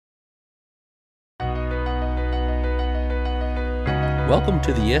Welcome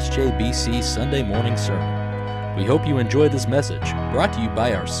to the SJBC Sunday Morning Sermon. We hope you enjoy this message, brought to you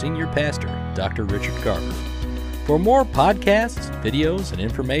by our senior pastor, Dr. Richard Carver. For more podcasts, videos, and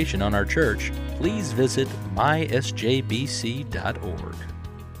information on our church, please visit mysjbc.org.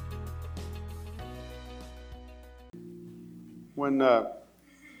 When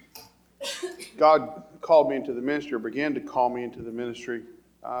God called me into the ministry, or began to call me into the ministry,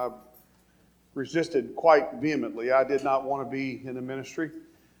 I resisted quite vehemently. I did not want to be in the ministry.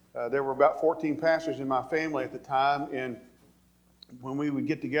 There were about 14 pastors in my family at the time, and when we would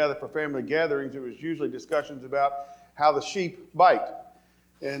get together for family gatherings, it was usually discussions about how the sheep bite,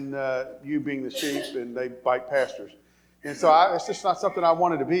 and you being the sheep, and they bite pastors. And so it's just not something I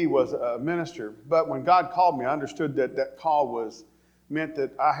wanted to be, was a minister. But when God called me, I understood that that call meant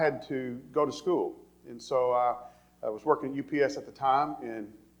that I had to go to school. And so I was working at UPS at the time, and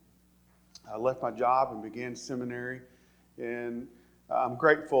I left my job and began seminary. And I'm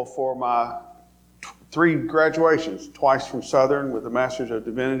grateful for my 3 graduations, twice from Southern with a Master's of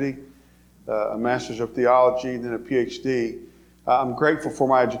Divinity, a Master's of Theology, and then a PhD. I'm grateful for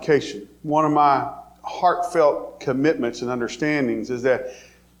my education. One of my heartfelt commitments and understandings is that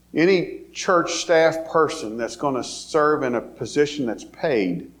any church staff person that's going to serve in a position that's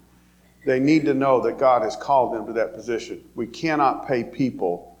paid, they need to know that God has called them to that position. We cannot pay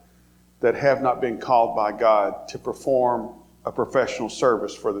people that have not been called by God to perform a professional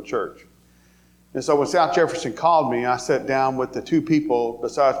service for the church. And so when South Jefferson called me, I sat down with the 2 people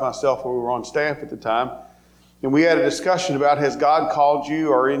besides myself who were on staff at the time, and we had a discussion about, has God called you,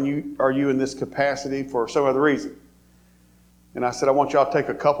 or are you in this capacity for some other reason? And I said, I want y'all to take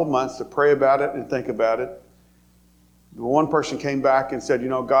a couple months to pray about it and think about it. The one person came back and said,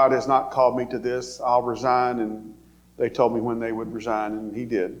 God has not called me to this. I'll resign. And they told me when they would resign, and he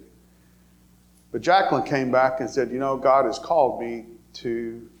did. But Jacqueline came back and said, God has called me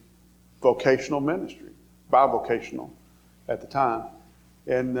to vocational ministry, bivocational at the time.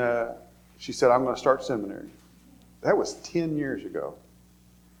 And she said, I'm going to start seminary. That was 10 years ago.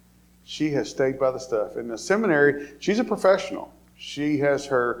 She has stayed by the stuff. In the seminary, she's a professional. She has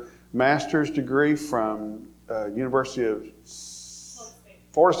her master's degree from University of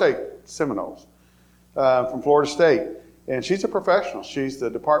Florida State Seminoles, from Florida State. And she's a professional. She's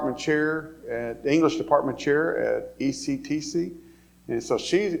the English department chair at ECTC. And so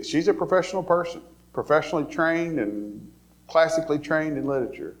she's a professional person, professionally trained and classically trained in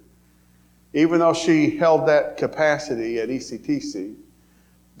literature. Even though she held that capacity at ECTC,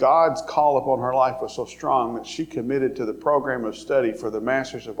 God's call upon her life was so strong that she committed to the program of study for the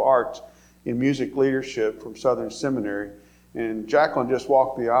Masters of Arts in Music Leadership from Southern Seminary. And Jacqueline just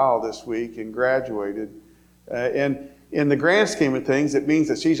walked the aisle this week and graduated. And in the grand scheme of things, it means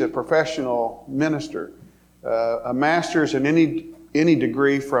that she's a professional minister. A master's in any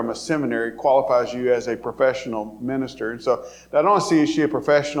degree from a seminary qualifies you as a professional minister. And so not only is she a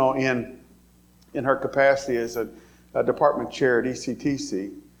professional in her capacity as a department chair at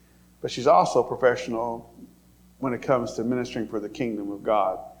ECTC, but she's also a professional when it comes to ministering for the kingdom of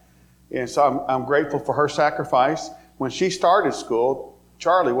God. And so I'm grateful for her sacrifice. When she started school,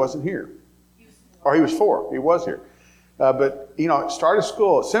 Charlie wasn't here. Or he was 4. He was here. But started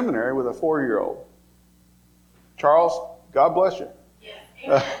school at seminary with a 4-year-old. Charles, God bless you.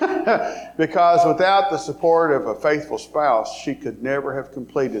 Yeah. Because without the support of a faithful spouse, she could never have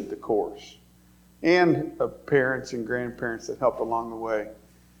completed the course. And of parents and grandparents that helped along the way.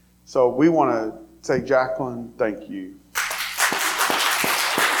 So we want to say, Jacqueline, thank you.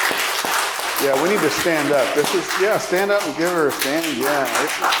 Yeah, we need to stand up. Stand up and give her a stand. Yeah.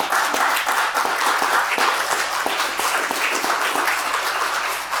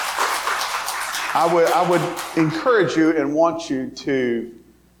 I would encourage you and want you to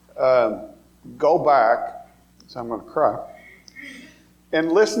go back, so I'm going to cry,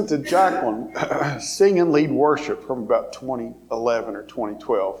 and listen to Jacqueline sing and lead worship from about 2011 or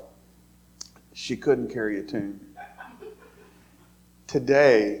 2012. She couldn't carry a tune.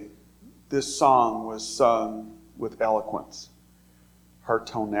 Today, this song was sung with eloquence. Her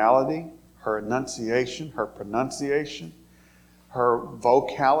tonality, her enunciation, her pronunciation, her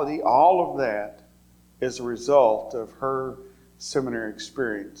vocality, all of that is a result of her seminary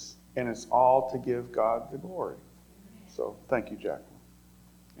experience. And it's all to give God the glory. So thank you, Jacqueline.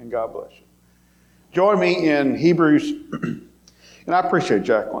 And God bless you. Join me in Hebrews. And I appreciate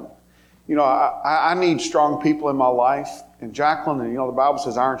Jacqueline. I need strong people in my life. And Jacqueline, and the Bible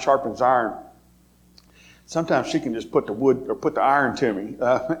says iron sharpens iron. Sometimes she can just put the wood or put the iron to me.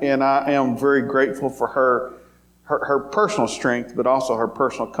 And I am very grateful for her personal strength, but also her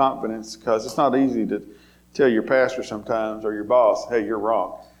personal confidence, because it's not easy tell your pastor sometimes or your boss, hey, you're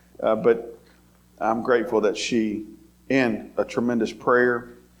wrong. But I'm grateful that she, in a tremendous prayer,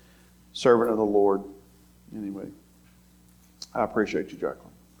 servant of the Lord. Anyway, I appreciate you, Jacqueline.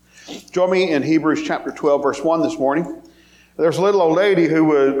 Join me in Hebrews chapter 12, verse 1 this morning. There's a little old lady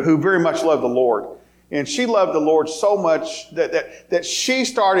who very much loved the Lord. And she loved the Lord so much that she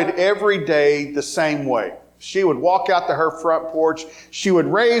started every day the same way. She would walk out to her front porch. She would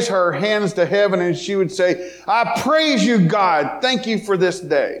raise her hands to heaven and she would say, I praise you, God. Thank you for this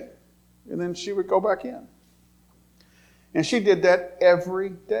day. And then she would go back in. And she did that every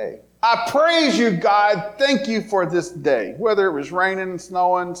day. I praise you, God. Thank you for this day. Whether it was raining,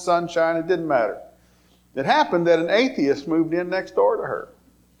 snowing, sunshine, it didn't matter. It happened that an atheist moved in next door to her.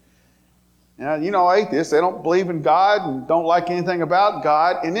 Now, you know, atheists, they don't believe in God and don't like anything about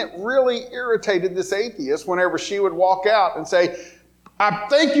God. And it really irritated this atheist whenever she would walk out and say, I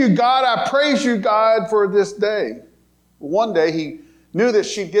thank you, God. I praise you, God, for this day. One day he knew that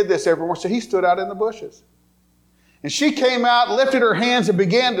she did this every morning, so he stood out in the bushes. And she came out, lifted her hands, and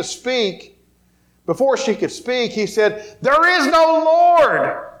began to speak. Before she could speak, he said, there is no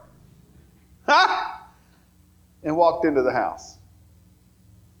Lord. Huh? And walked into the house.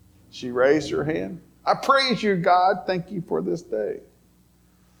 She raised her hand. I praise you, God. Thank you for this day.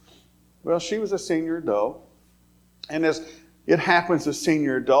 Well, she was a senior adult. And as it happens to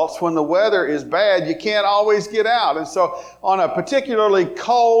senior adults, when the weather is bad, you can't always get out. And so on a particularly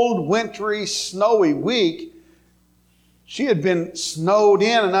cold, wintry, snowy week, she had been snowed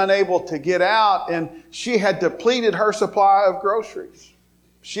in and unable to get out, and she had depleted her supply of groceries.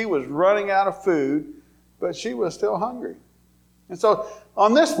 She was running out of food, but she was still hungry. And so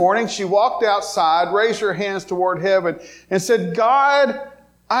on this morning, she walked outside, raised her hands toward heaven, and said, God,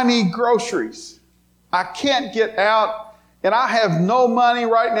 I need groceries. I can't get out, and I have no money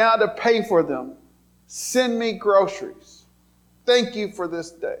right now to pay for them. Send me groceries. Thank you for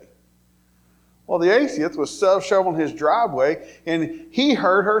this day. Well, the atheist was shoveling his driveway, and he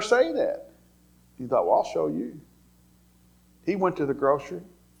heard her say that. He thought, well, I'll show you. He went to the grocery,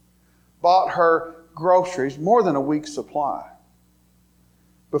 bought her groceries, more than a week's supply.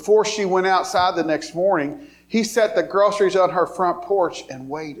 Before she went outside the next morning, he set the groceries on her front porch and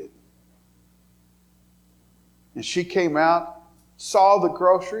waited. And she came out, saw the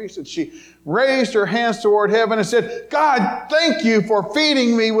groceries, and she raised her hands toward heaven and said, God, thank you for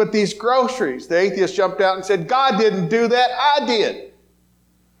feeding me with these groceries. The atheist jumped out and said, God didn't do that, I did.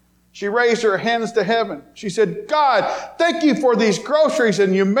 She raised her hands to heaven. She said, God, thank you for these groceries,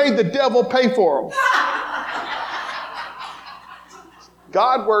 and you made the devil pay for them.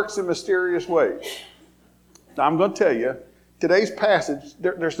 God works in mysterious ways. Now, I'm going to tell you, today's passage,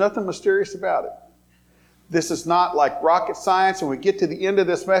 there's nothing mysterious about it. This is not like rocket science, and we get to the end of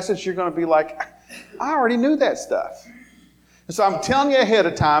this message, you're going to be like, I already knew that stuff. And so I'm telling you ahead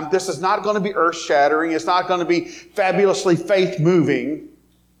of time, this is not going to be earth-shattering. It's not going to be fabulously faith-moving.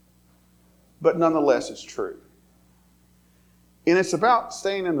 But nonetheless, it's true. And it's about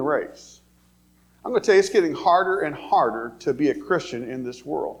staying in the race. I'm going to tell you, it's getting harder and harder to be a Christian in this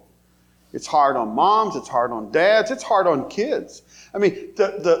world. It's hard on moms, it's hard on dads, it's hard on kids. I mean,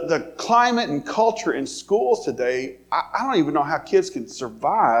 the climate and culture in schools today, I don't even know how kids can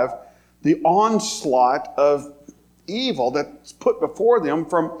survive the onslaught of evil that's put before them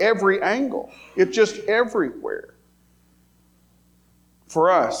from every angle. It's just everywhere. For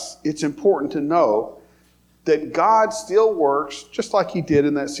us, it's important to know that God still works just like He did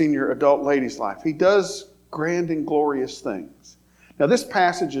in that senior adult lady's life. He does grand and glorious things. Now, this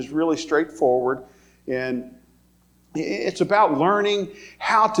passage is really straightforward, and it's about learning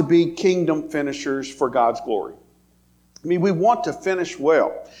how to be kingdom finishers for God's glory. I mean, we want to finish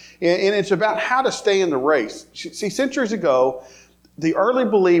well, and it's about how to stay in the race. See, centuries ago, the early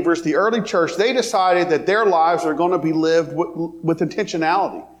believers, the early church, they decided that their lives are going to be lived with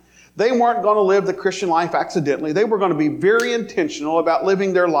intentionality. They weren't going to live the Christian life accidentally. They were going to be very intentional about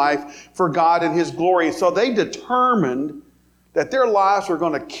living their life for God and His glory. And so they determined that their lives were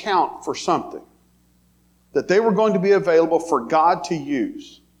going to count for something, that they were going to be available for God to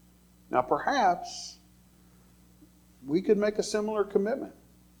use. Now, perhaps we could make a similar commitment.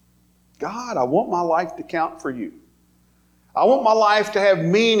 God, I want my life to count for you. I want my life to have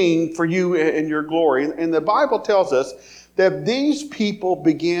meaning for you and your glory. And the Bible tells us that these people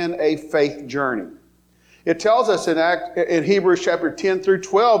began a faith journey. It tells us in Hebrews chapter 10 through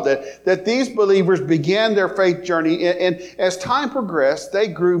 12 that these believers began their faith journey. And as time progressed, they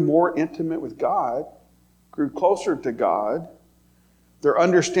grew more intimate with God, grew closer to God. Their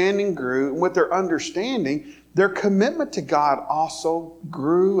understanding grew. And with their understanding, their commitment to God also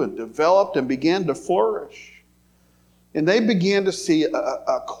grew and developed and began to flourish. And they began to see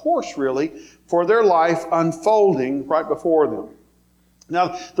a course, really, for their life unfolding right before them.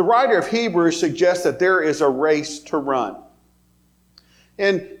 Now, the writer of Hebrews suggests that there is a race to run.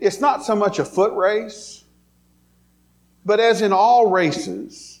 And it's not so much a foot race, but as in all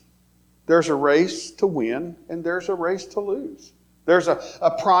races, there's a race to win and there's a race to lose. There's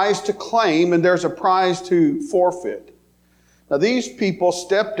a prize to claim and there's a prize to forfeit. Now, these people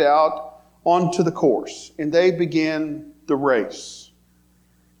stepped out onto the course and they began the race.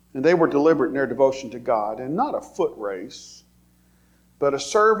 And they were deliberate in their devotion to God, and not a foot race, but a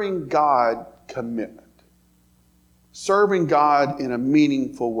serving God commitment. Serving God in a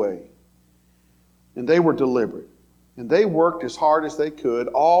meaningful way. And they were deliberate. And they worked as hard as they could,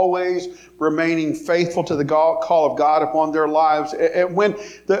 always remaining faithful to the call of God upon their lives. And when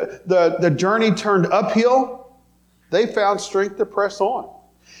the journey turned uphill, they found strength to press on.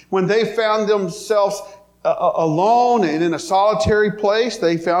 When they found themselves alone and in a solitary place,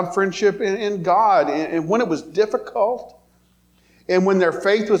 they found friendship in God. And when it was difficult, and when their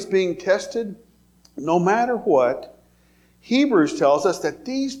faith was being tested, no matter what, Hebrews tells us that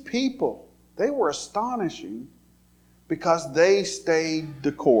these people, they were astonishing because they stayed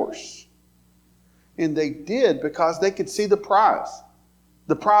the course. And they did because they could see the prize.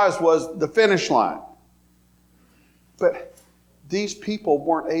 The prize was the finish line. But these people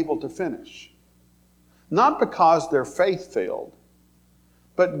weren't able to finish. Not because their faith failed,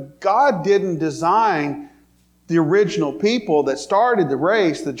 but God didn't design the original people that started the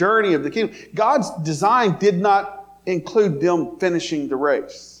race, the journey of the kingdom. God's design did not include them finishing the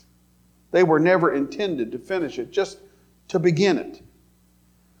race. They were never intended to finish it, just to begin it.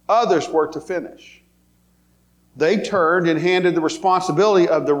 Others were to finish. They turned and handed the responsibility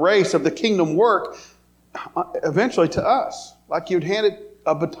of the race of the kingdom work eventually to us, like you'd handed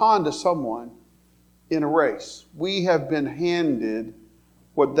a baton to someone in a race. We have been handed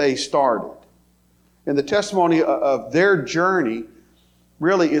what they started. And the testimony of their journey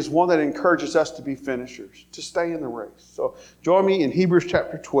really is one that encourages us to be finishers, to stay in the race. So join me in Hebrews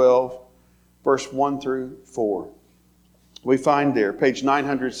chapter 12, verse 1 through 4. We find there, page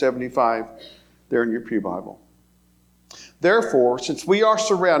 975, there in your Pew Bible. Therefore, since we are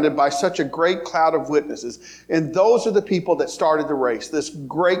surrounded by such a great cloud of witnesses, and those are the people that started the race, this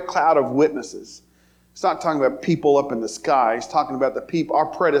great cloud of witnesses. It's not talking about people up in the sky. It's talking about the people, our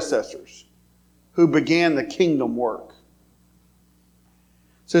predecessors, who began the kingdom work.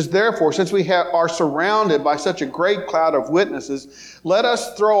 It says, therefore, since we are surrounded by such a great cloud of witnesses, let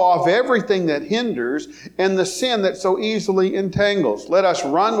us throw off everything that hinders and the sin that so easily entangles. Let us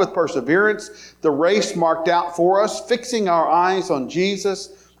run with perseverance the race marked out for us, fixing our eyes on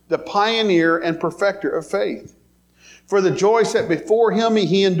Jesus, the pioneer and perfecter of faith. For the joy set before him,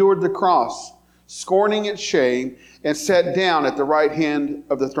 he endured the cross, scorning its shame, and sat down at the right hand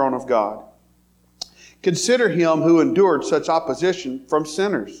of the throne of God. Consider him who endured such opposition from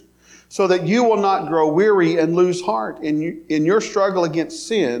sinners, so that you will not grow weary and lose heart. In your struggle against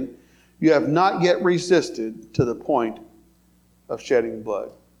sin, you have not yet resisted to the point of shedding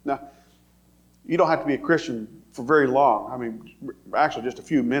blood. Now, you don't have to be a Christian for very long. I mean, actually just a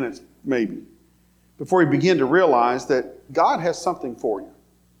few minutes maybe, before you begin to realize that God has something for you.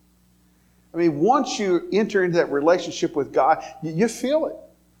 I mean, once you enter into that relationship with God, you feel it.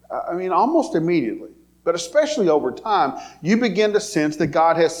 I mean, almost immediately. But especially over time, you begin to sense that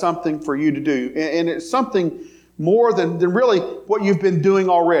God has something for you to do. And it's something more than really what you've been doing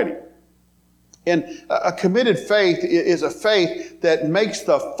already. And a committed faith is a faith that makes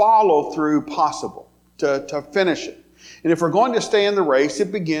the follow-through possible to finish it. And if we're going to stay in the race,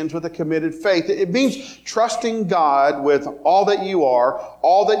 it begins with a committed faith. It means trusting God with all that you are,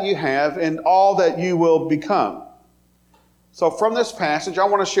 all that you have, and all that you will become. So from this passage, I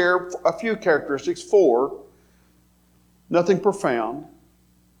want to share a few characteristics, 4, nothing profound,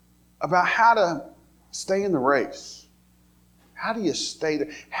 about how to stay in the race. How do you stay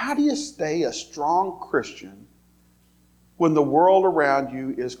there? How do you stay a strong Christian when the world around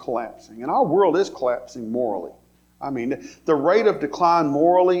you is collapsing? And our world is collapsing morally. I mean, the rate of decline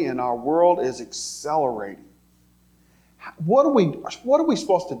morally in our world is accelerating. What are we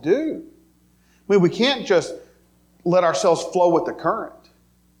supposed to do? I mean, we can't just let ourselves flow with the current.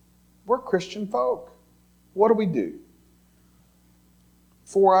 We're Christian folk. What do we do?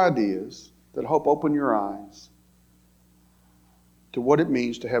 4 ideas that I hope open your eyes to what it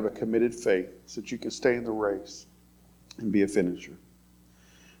means to have a committed faith so that you can stay in the race and be a finisher.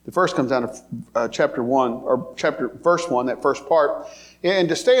 The first comes out of verse 1, that first part. And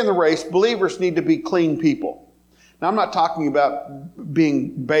to stay in the race, believers need to be clean people. Now, I'm not talking about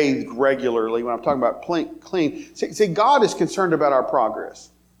being bathed regularly when I'm talking about clean. See, God is concerned about our progress.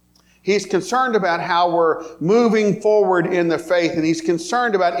 He's concerned about how we're moving forward in the faith, and He's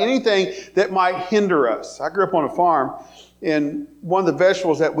concerned about anything that might hinder us. I grew up on a farm, and one of the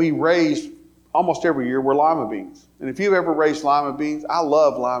vegetables that we raised almost every year were lima beans. And if you've ever raised lima beans, I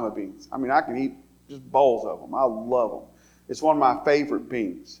love lima beans. I mean, I can eat just bowls of them. I love them. It's one of my favorite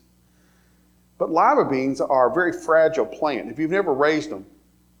beans. But lima beans are a very fragile plant. If you've never raised them,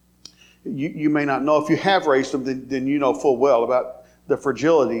 you may not know. If you have raised them, then you know full well about the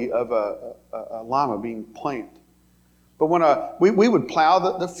fragility of a lima bean plant. But when we would plow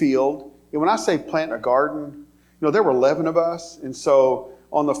the field, and when I say plant a garden, there were 11 of us, and so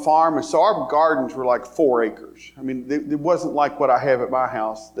on the farm, and so our gardens were like 4 acres. I mean, it wasn't like what I have at my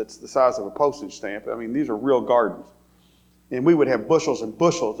house that's the size of a postage stamp. I mean, these are real gardens. And we would have bushels and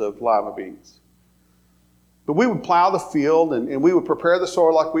bushels of lima beans. But we would plow the field, and we would prepare the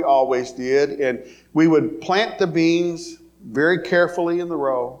soil like we always did, and we would plant the beans very carefully in the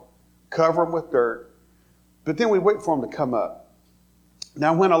row, cover them with dirt, but then we wait for them to come up.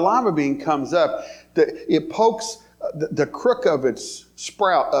 Now, when a lima bean comes up, it pokes the crook of its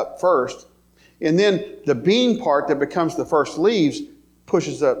sprout up first, and then the bean part that becomes the first leaves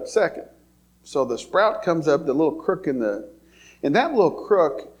pushes up second. So the sprout comes up, the little crook and that little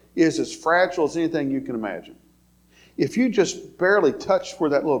crook is as fragile as anything you can imagine. If you just barely touch where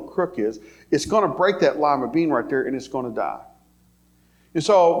that little crook is, it's going to break that lima bean right there and it's going to die. And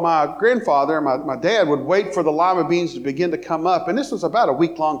so my grandfather and my dad would wait for the lima beans to begin to come up, and this was about a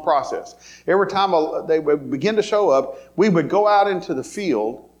week-long process. Every time they would begin to show up, we would go out into the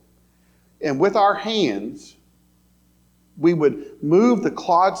field, and with our hands, we would move the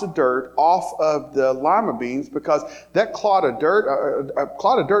clods of dirt off of the lima beans, because that clod of dirt, a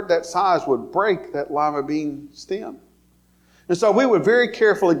clod of dirt that size would break that lima bean stem. And so we would very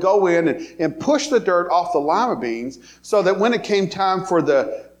carefully go in and push the dirt off the lima beans, so that when it came time for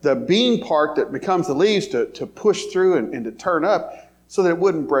the bean part that becomes the leaves to push through and to turn up, so that it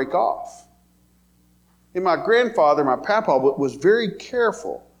wouldn't break off. And my grandfather, my papa, was very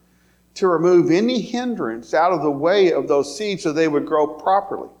careful to remove any hindrance out of the way of those seeds so they would grow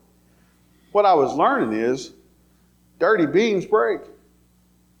properly. What I was learning is dirty beans break.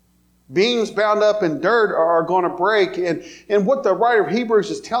 Beans bound up in dirt are going to break. And what the writer of Hebrews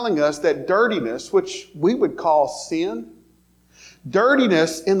is telling us, that dirtiness, which we would call sin,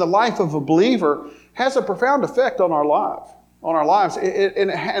 dirtiness in the life of a believer has a profound effect on our lives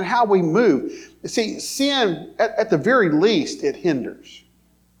and how we move. See, sin, at the very least, it hinders.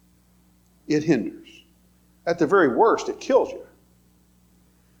 It hinders. At the very worst, it kills you.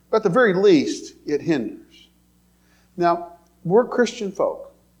 But at the very least, it hinders. Now, we're Christian folk.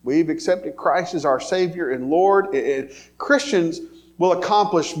 We've accepted Christ as our Savior and Lord. And Christians will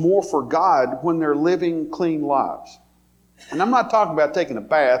accomplish more for God when they're living clean lives. And I'm not talking about taking a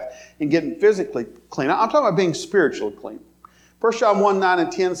bath and getting physically clean. I'm talking about being spiritually clean. 1 John 1, 9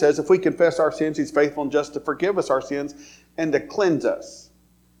 and 10 says, if we confess our sins, He's faithful and just to forgive us our sins and to cleanse us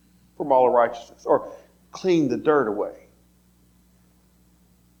from all unrighteousness, or clean the dirt away.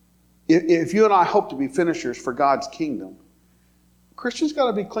 If you and I hope to be finishers for God's kingdom, Christians got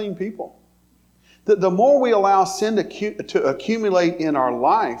to be clean people. The more we allow sin to accumulate in our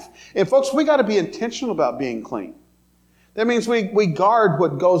life, and folks, we got to be intentional about being clean. That means we guard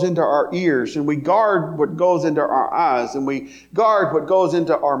what goes into our ears, and we guard what goes into our eyes, and we guard what goes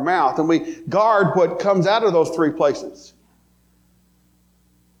into our mouth, and we guard what comes out of those 3 places.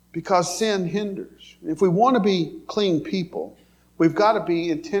 Because sin hinders. If we want to be clean people, we've got to be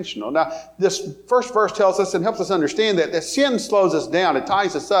intentional. Now, this first verse tells us and helps us understand that sin slows us down. It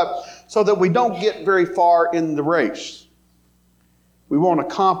ties us up so that we don't get very far in the race. We won't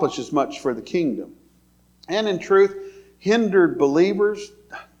accomplish as much for the kingdom. And in truth, hindered believers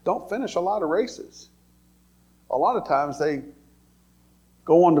don't finish a lot of races. A lot of times they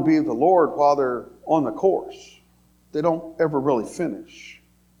go on to be with the Lord while they're on the course. They don't ever really finish.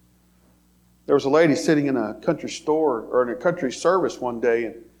 There was a lady sitting in a country store or in a country service one day,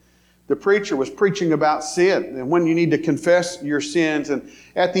 and the preacher was preaching about sin and when you need to confess your sins. And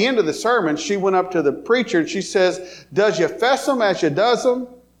at the end of the sermon, she went up to the preacher and she says, does you fess them as you does them,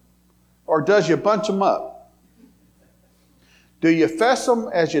 or does you bunch them up? Do you fess them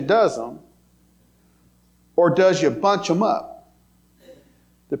as you does them, or does you bunch them up?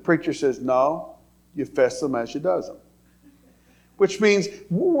 The preacher says, no, you fess them as you does them. Which means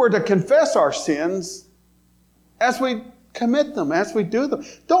we're to confess our sins as we Commit them as we do them.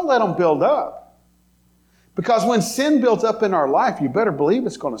 Don't let them build up. Because when sin builds up in our life, you better believe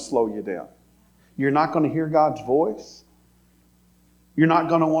it's going to slow you down. You're not going to hear God's voice. You're not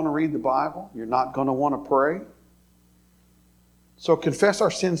going to want to read the Bible. You're not going to want to pray. So confess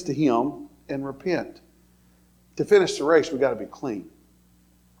our sins to Him and repent. To finish the race, we've got to be clean.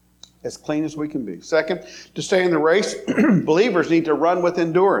 As clean as we can be. Second, to stay in the race, believers need to run with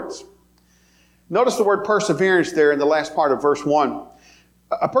endurance. Notice the word perseverance there in the last part of verse 1.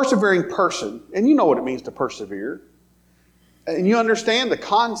 A persevering person, and you know what it means to persevere, and you understand the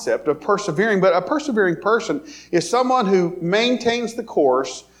concept of persevering, but a persevering person is someone who maintains the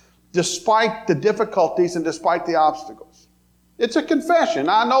course despite the difficulties and despite the obstacles. It's a confession.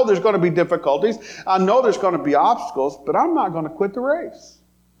 I know there's going to be difficulties. I know there's going to be obstacles, but I'm not going to quit the race.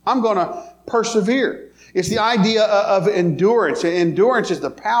 I'm going to persevere. It's the idea of endurance. Endurance is the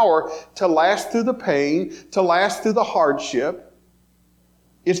power to last through the pain, to last through the hardship.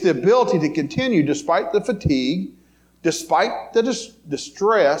 It's the ability to continue despite the fatigue, despite the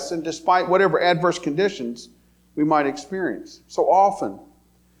distress, and despite whatever adverse conditions we might experience. So often,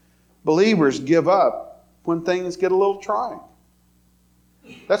 believers give up when things get a little trying.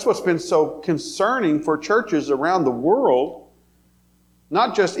 That's what's been so concerning for churches around the world,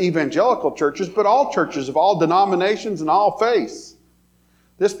 not just evangelical churches, but all churches of all denominations and all faiths.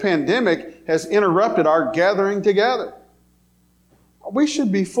 This pandemic has interrupted our gathering together. We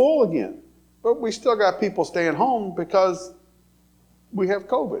should be full again, but we still got people staying home because we have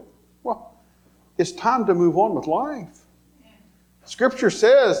COVID. Well, it's time to move on with life. Scripture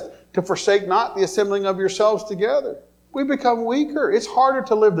says to forsake not the assembling of yourselves together. We become weaker. It's harder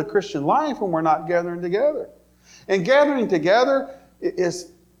to live the Christian life when we're not gathering together. And gathering together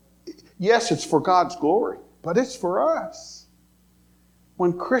is, yes, it's for God's glory, but it's for us.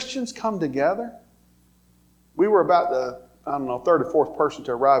 When Christians come together, we were about the, third or fourth person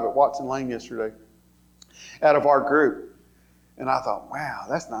to arrive at Watson Lane yesterday out of our group. And I thought, wow,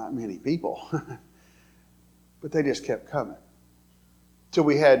 that's not many people. But they just kept coming. Till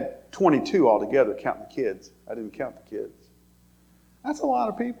we had 22 altogether, counting the kids. I didn't count the kids. That's a lot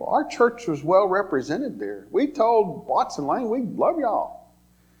of people. Our church was well represented there. We told Watson Lane, we love y'all.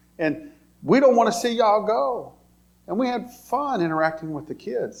 And we don't want to see y'all go. And we had fun interacting with the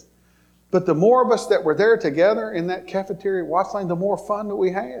kids. But the more of us that were there together in that cafeteria at Watson Lane, the more fun that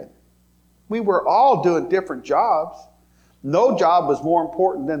we had. We were all doing different jobs. No job was more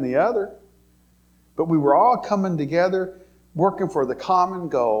important than the other. But we were all coming together, working for the common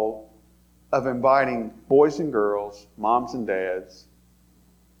goal of inviting boys and girls, moms and dads,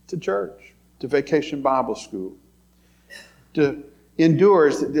 to church, to Vacation Bible School. To endure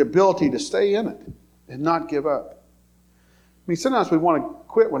is the ability to stay in it and not give up. I mean, sometimes we want to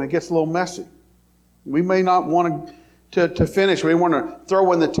quit when it gets a little messy. We may not want to finish. We want to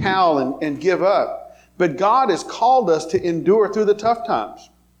throw in the towel and give up. But God has called us to endure through the tough times.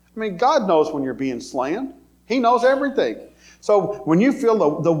 I mean, God knows when you're being slammed. He knows everything. So when you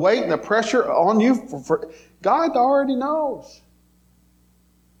feel the weight and the pressure on you, God already knows.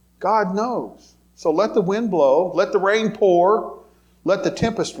 God knows. So let the wind blow, let the rain pour, let the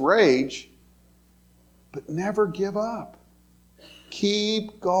tempest rage, but never give up.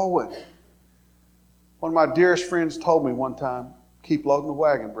 Keep going. One of my dearest friends told me one time, keep loading the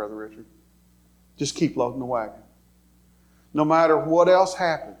wagon, Brother Richard. Just keep loading the wagon. No matter what else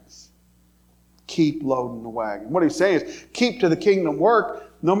happens, keep loading the wagon. What he's saying is keep to the kingdom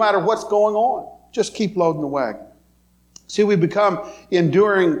work no matter what's going on. Just keep loading the wagon. See, we become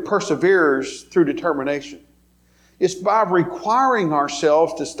enduring perseverers through determination. It's by requiring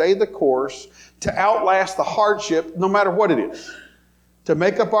ourselves to stay the course, to outlast the hardship no matter what it is. To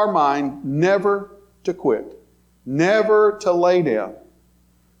make up our mind never to quit, never to lay down.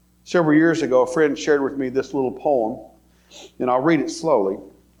 Several years ago, a friend shared with me this little poem, and I'll read it slowly.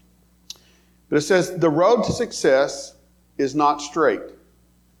 But it says, the road to success is not straight.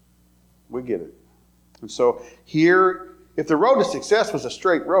 We get it. And so here, if the road to success was a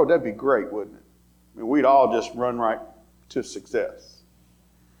straight road, that'd be great, wouldn't it? I mean, we'd all just run right to success.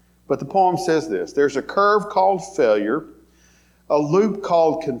 But the poem says this, there's a curve called failure, a loop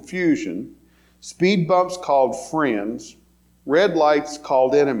called confusion, speed bumps called friends, red lights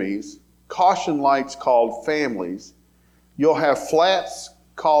called enemies, caution lights called families. You'll have flats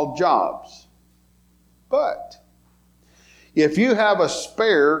called jobs. But if you have a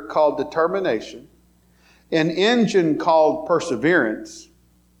spare called determination, an engine called perseverance,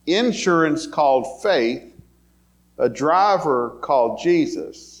 insurance called faith, a driver called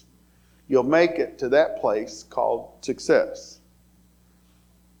Jesus, you'll make it to that place called success.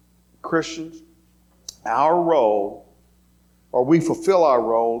 Christians, our role or we fulfill our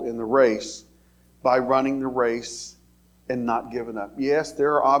role in the race by running the race and not giving up. Yes,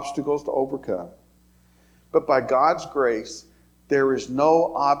 there are obstacles to overcome. But by God's grace, there is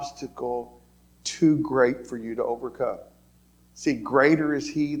no obstacle too great for you to overcome. See, greater is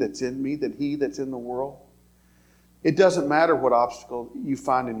He that's in me than he that's in the world. It doesn't matter what obstacle you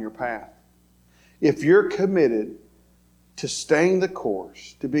find in your path. If you're committed to staying the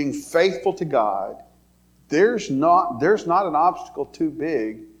course, to being faithful to God, there's not an obstacle too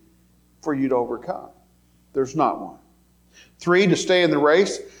big for you to overcome. There's not one. 3, to stay in the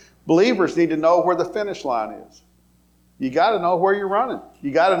race, believers need to know where the finish line is. You got to know where you're running.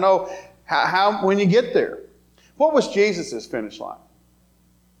 You got to know how when you get there. What was Jesus' finish line?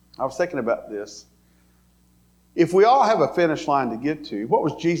 I was thinking about this. If we all have a finish line to get to, what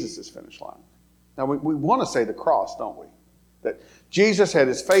was Jesus' finish line? Now, we want to say the cross, don't we? That Jesus had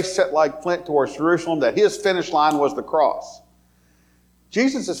his face set like flint towards Jerusalem, that his finish line was the cross.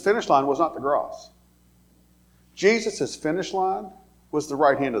 Jesus' finish line was not the cross. Jesus' finish line was the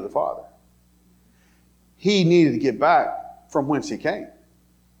right hand of the Father. He needed to get back from whence he came.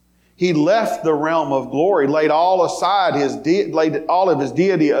 He left the realm of glory, laid all of his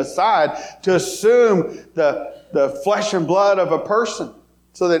deity aside to assume the flesh and blood of a person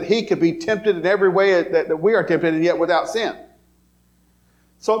so that he could be tempted in every way that we are tempted, and yet without sin.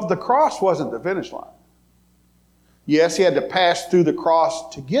 So the cross wasn't the finish line. Yes, he had to pass through the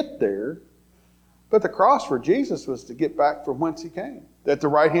cross to get there, but the cross for Jesus was to get back from whence he came, at the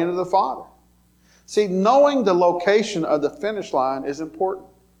right hand of the Father. See, knowing the location of the finish line is important.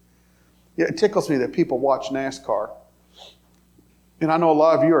 It tickles me that people watch NASCAR. And I know a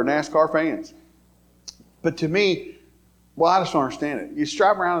lot of you are NASCAR fans. But to me, well, I just don't understand it. You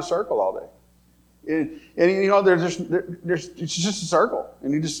drive around in a circle all day. And you know, it's just a circle.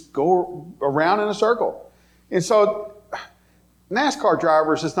 And you just go around in a circle. And so NASCAR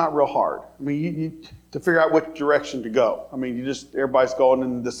drivers, it's not real hard. I mean, you to figure out which direction to go. I mean, everybody's going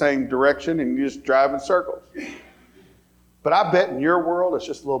in the same direction and you just drive in circles. But I bet in your world, it's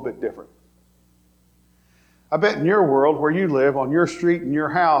just a little bit different. I bet in your world, where you live, on your street, in your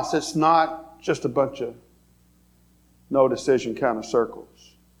house, it's not just a bunch of no decision kind of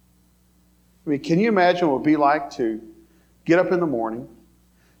circles. I mean, can you imagine what it would be like to get up in the morning,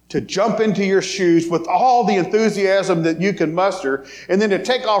 to jump into your shoes with all the enthusiasm that you can muster, and then to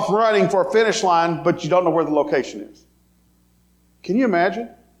take off running for a finish line, but you don't know where the location is? Can you imagine?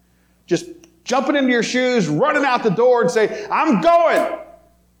 Just jumping into your shoes, running out the door and say, I'm going.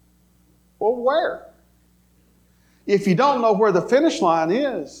 Well, where? If you don't know where the finish line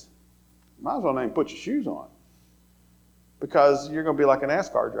is, you might as well not even put your shoes on. Because you're going to be like a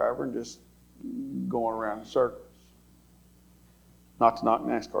NASCAR driver and just going around in circles. Not to knock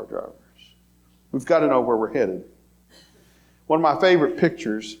NASCAR drivers. We've got to know where we're headed. One of my favorite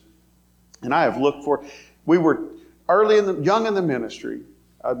pictures, and I have looked for, we were young in the ministry,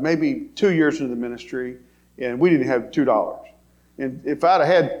 maybe 2 years into the ministry, and we didn't have $2. And if I'd have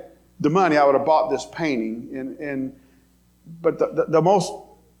had the money, I would have bought this painting. But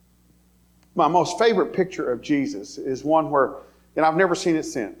my most favorite picture of Jesus is one where, and I've never seen it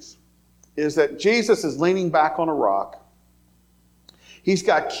since, is that Jesus is leaning back on a rock. He's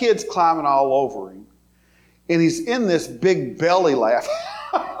got kids climbing all over him, and he's in this big belly laugh.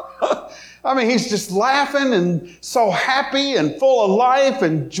 I mean, he's just laughing and so happy and full of life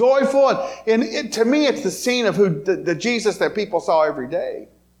and joyful. And to me, it's the scene of the Jesus that people saw every day.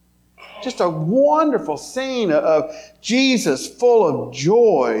 Just a wonderful scene of Jesus full of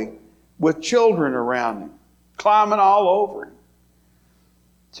joy with children around him, climbing all over him.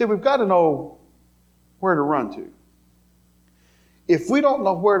 See, we've got to know where to run to. If we don't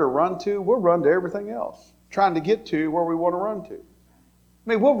know where to run to, we'll run to everything else, trying to get to where we want to run to. I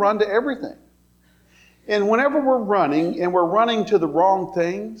mean, we'll run to everything. And whenever we're running and we're running to the wrong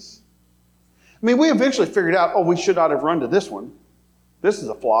things, I mean, we eventually figured out, we should not have run to this one. This is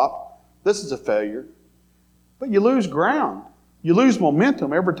a flop. This is a failure. But you lose ground. You lose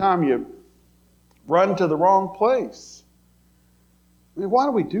momentum every time you run to the wrong place. I mean, why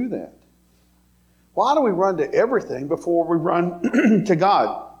do we do that? Why do we run to everything before we run to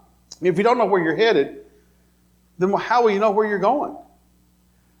God? I mean, if you don't know where you're headed, then how will you know where you're going?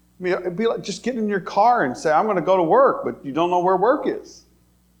 I mean, it'd be like just getting in your car and say, I'm going to go to work, but you don't know where work is.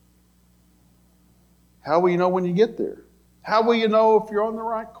 How will you know when you get there? How will you know if you're on the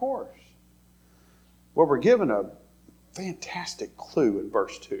right course? Well, we're given a fantastic clue in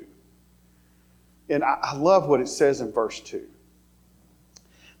verse 2. And I love what it says in verse 2.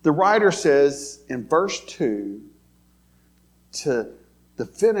 The writer says in verse 2, to the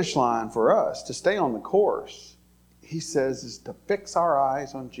finish line for us, to stay on the course, he says, is to fix our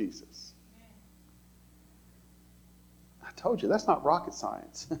eyes on Jesus. I told you, that's not rocket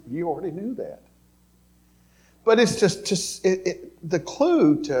science. You already knew that. But it's just the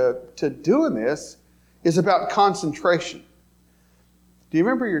clue to doing this is about concentration. Do you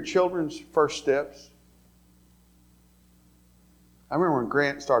remember your children's first steps? I remember when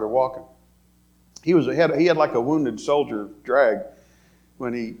Grant started walking. He had like a wounded soldier drag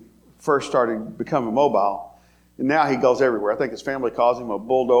when he first started becoming mobile. And now he goes everywhere. I think his family calls him a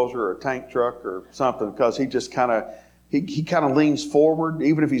bulldozer or a tank truck or something, because he just kind of leans forward,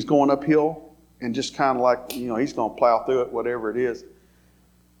 even if he's going uphill, and just kind of like, he's going to plow through it, whatever it is.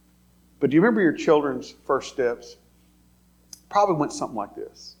 But do you remember your children's first steps? Probably went something like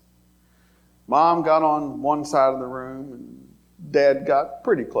this. Mom got on one side of the room, and Dad got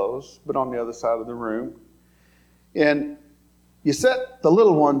pretty close, but on the other side of the room. And you set the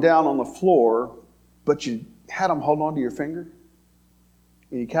little one down on the floor, but you had them hold on to your finger,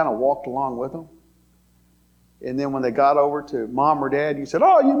 and you kind of walked along with them. And then when they got over to Mom or Dad, you said,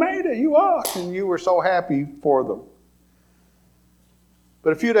 "Oh, you made it, you walked," and you were so happy for them.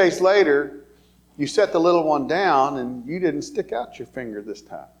 But a few days later, you set the little one down, and you didn't stick out your finger this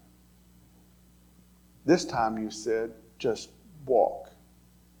time. This time you said, "Just walk."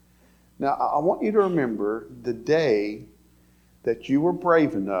 Now, I want you to remember the day that you were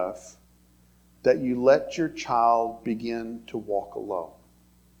brave enough that you let your child begin to walk alone.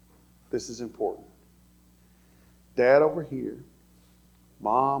 This is important. Dad over here,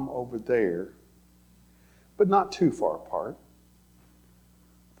 Mom over there, but not too far apart.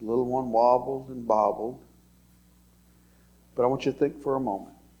 The little one wobbled and bobbled. But I want you to think for a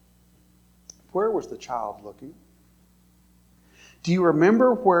moment. Where was the child looking? Do you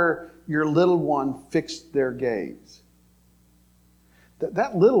remember where your little one fixed their gaze?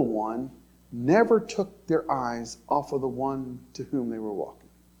 That little one never took their eyes off of the one to whom they were walking.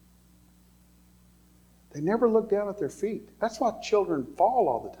 They never looked down at their feet. That's why children fall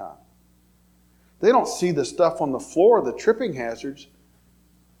all the time. They don't see the stuff on the floor, the tripping hazards,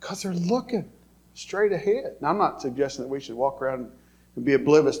 because they're looking straight ahead. Now, I'm not suggesting that we should walk around and be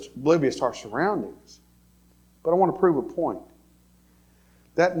oblivious to our surroundings, but I want to prove a point.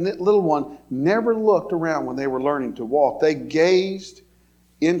 That little one never looked around when they were learning to walk. They gazed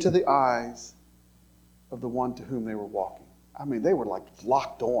into the eyes of the one to whom they were walking. I mean, they were like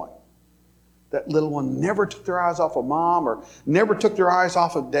locked on. That little one never took their eyes off of Mom or never took their eyes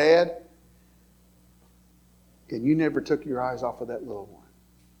off of Dad. And you never took your eyes off of that little one.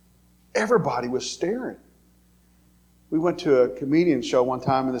 Everybody was staring. We went to a comedian show one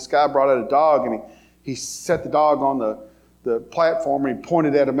time, and this guy brought out a dog, and he set the dog on the platform, and he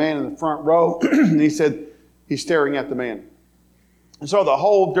pointed at a man in the front row, and he said, "He's staring at the man." And so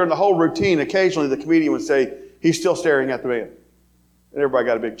during the whole routine, occasionally the comedian would say, "He's still staring at the man." And everybody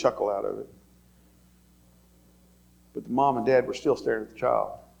got a big chuckle out of it. But the Mom and Dad were still staring at the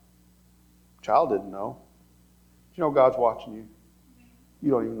child. The child didn't know. You know God's watching you.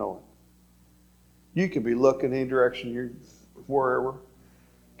 You don't even know it. You could be looking any direction, you're wherever.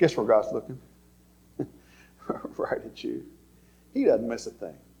 Guess where God's looking? Right at you. He doesn't miss a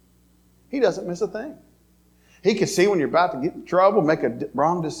thing. He doesn't miss a thing. He can see when you're about to get in trouble, make a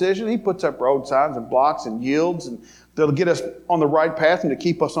wrong decision. He puts up road signs and blocks and yields, and that'll get us on the right path and to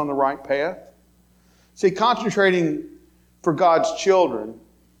keep us on the right path. See, concentrating for God's children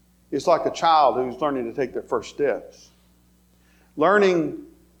is like a child who's learning to take their first steps. Learning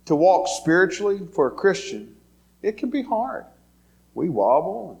to walk spiritually for a Christian, it can be hard. We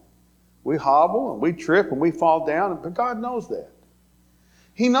wobble, and we hobble, and we trip, and we fall down, but God knows that.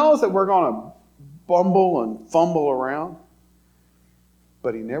 He knows that we're going to bumble and fumble around,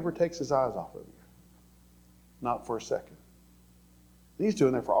 but He never takes His eyes off of you. Not for a second. He's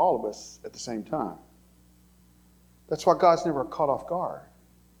doing that for all of us at the same time. That's why God's never caught off guard.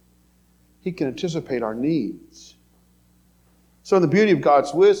 He can anticipate our needs. So in the beauty of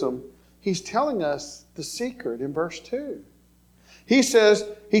God's wisdom, He's telling us the secret in verse 2. He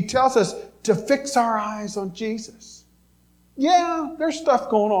tells us to fix our eyes on Jesus. Yeah, there's stuff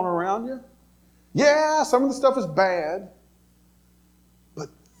going on around you. Yeah, some of the stuff is bad. But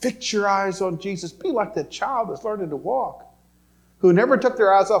fix your eyes on Jesus. Be like that child that's learning to walk, who never took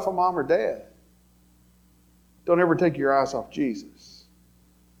their eyes off of Mom or Dad. Don't ever take your eyes off Jesus.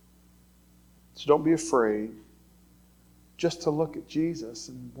 So don't be afraid just to look at Jesus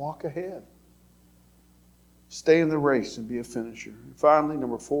and walk ahead. Stay in the race and be a finisher. And finally,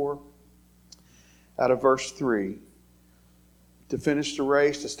 number 4, out of verse 3, to finish the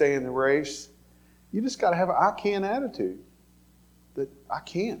race, to stay in the race, you just got to have an I can attitude. That I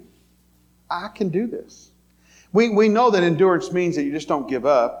can do this. We know that endurance means that you just don't give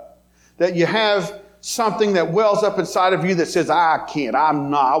up, that you have something that wells up inside of you that says, I can't, I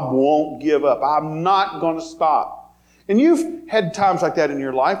won't give up. I'm not going to stop. And you've had times like that in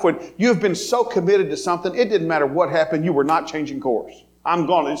your life when you've been so committed to something, it didn't matter what happened, you were not changing course.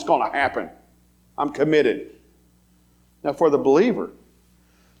 It's going to happen. I'm committed. Now for the believer,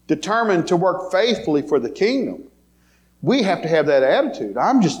 determined to work faithfully for the kingdom, we have to have that attitude.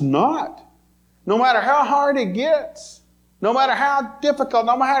 I'm just not. No matter how hard it gets, no matter how difficult,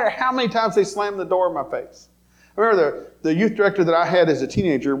 no matter how many times they slam the door in my face. I remember the youth director that I had as a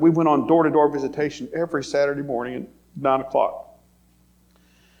teenager, we went on door-to-door visitation every Saturday morning at 9 o'clock.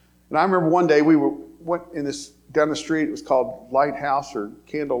 And I remember one day went in this down the street, it was called Lighthouse or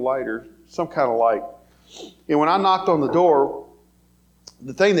Candlelight or some kind of light. And when I knocked on the door,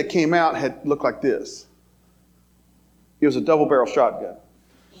 the thing that came out had looked like this. It was a double-barrel shotgun.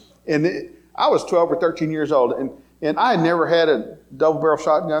 And I was 12 or 13 years old, and I had never had a double-barrel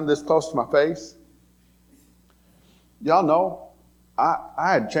shotgun this close to my face. Y'all know, I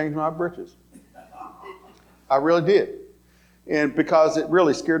had changed my britches. I really did. And because it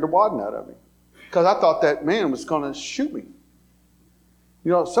really scared the wadding out of me. Because I thought that man was going to shoot me.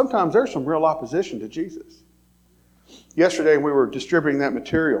 You know, sometimes there's some real opposition to Jesus. Yesterday we were distributing that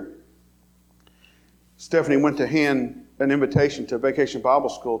material. Stephanie went to hand an invitation to Vacation Bible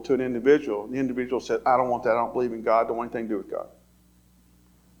School to an individual. The individual said, I don't want that. I don't believe in God. Don't want anything to do with God.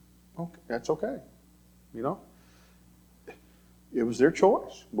 Okay, that's okay. You know, it was their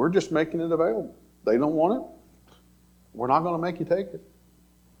choice. We're just making it available. They don't want it. We're not going to make you take it.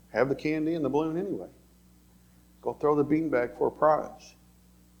 Have the candy and the balloon anyway. Go throw the beanbag for a prize.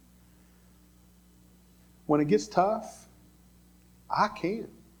 When it gets tough, I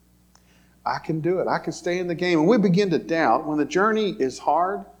can do it. I can stay in the game. And we begin to doubt. When the journey is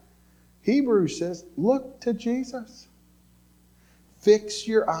hard, Hebrews says, look to Jesus. Fix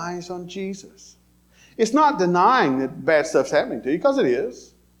your eyes on Jesus. It's not denying that bad stuff's happening to you, because it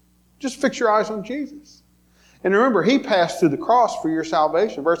is. Just fix your eyes on Jesus. And remember, He passed through the cross for your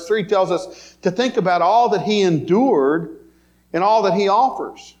salvation. Verse 3 tells us to think about all that He endured and all that He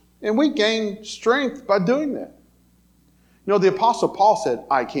offers. And we gain strength by doing that. You know, the Apostle Paul said,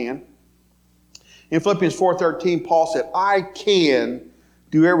 I can. In Philippians 4:13, Paul said, I can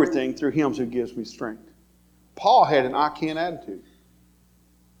do everything through Him who gives me strength. Paul had an I can attitude.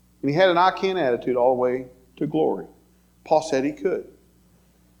 And he had an I can attitude all the way to glory. Paul said he could.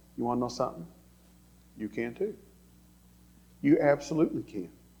 You want to know something? You can too. You absolutely can.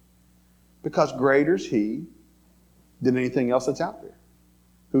 Because greater is He than anything else that's out there.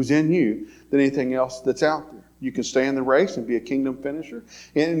 Who's in you than anything else that's out there. You can stay in the race and be a kingdom finisher.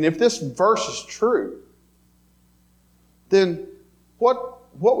 And if this verse is true, then what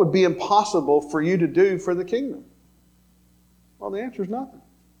would be impossible for you to do for the kingdom? Well, the answer is nothing.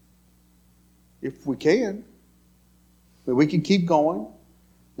 If we can, but we can keep going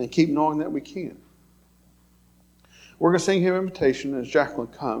and keep knowing that we can. We're going to sing Hymn Invitation as Jacqueline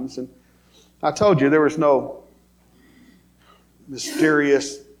comes. And I told you there was no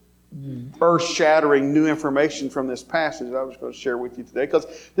mysterious, earth-shattering new information from this passage that I was going to share with you today, because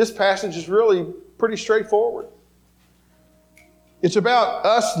this passage is really pretty straightforward. It's about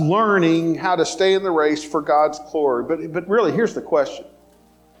us learning how to stay in the race for God's glory. But really, here's the question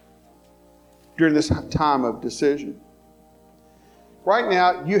during this time of decision. Right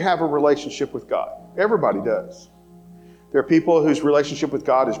now, you have a relationship with God. Everybody does. There are people whose relationship with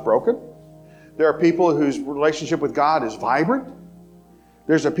God is broken. There are people whose relationship with God is vibrant.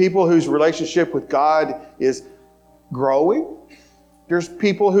 There's a people whose relationship with God is growing. There's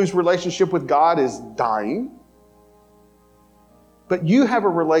people whose relationship with God is dying. But you have a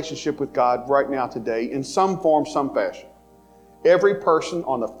relationship with God right now today in some form, some fashion. Every person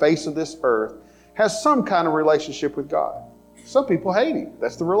on the face of this earth has some kind of relationship with God. Some people hate Him.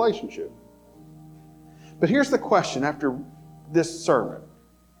 That's the relationship. But here's the question after this sermon.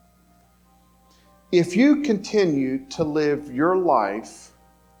 If you continue to live your life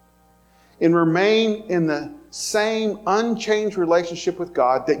and remain in the same unchanged relationship with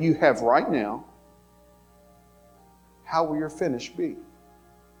God that you have right now, how will your finish be?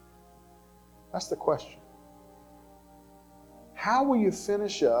 That's the question. How will you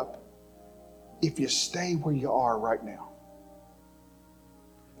finish up if you stay where you are right now?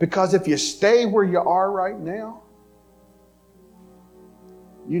 Because if you stay where you are right now,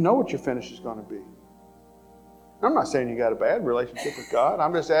 you know what your finish is going to be. I'm not saying you got a bad relationship with God.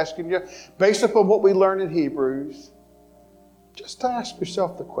 I'm just asking you, based upon what we learned in Hebrews, just to ask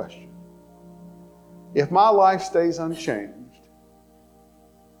yourself the question. If my life stays unchanged,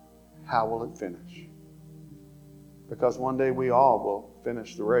 how will it finish? Because one day we all will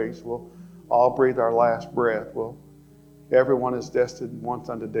finish the race. We'll all breathe our last breath. Everyone is destined once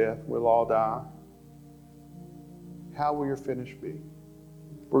unto death. We'll all die. How will your finish be?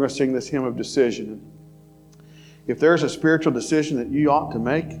 We're going to sing this hymn of decision. If there's a spiritual decision that you ought to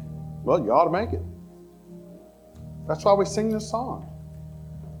make, well, you ought to make it. That's why we sing this song.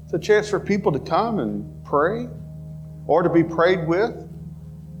 It's a chance for people to come and pray or to be prayed with.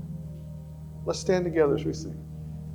 Let's stand together as we sing.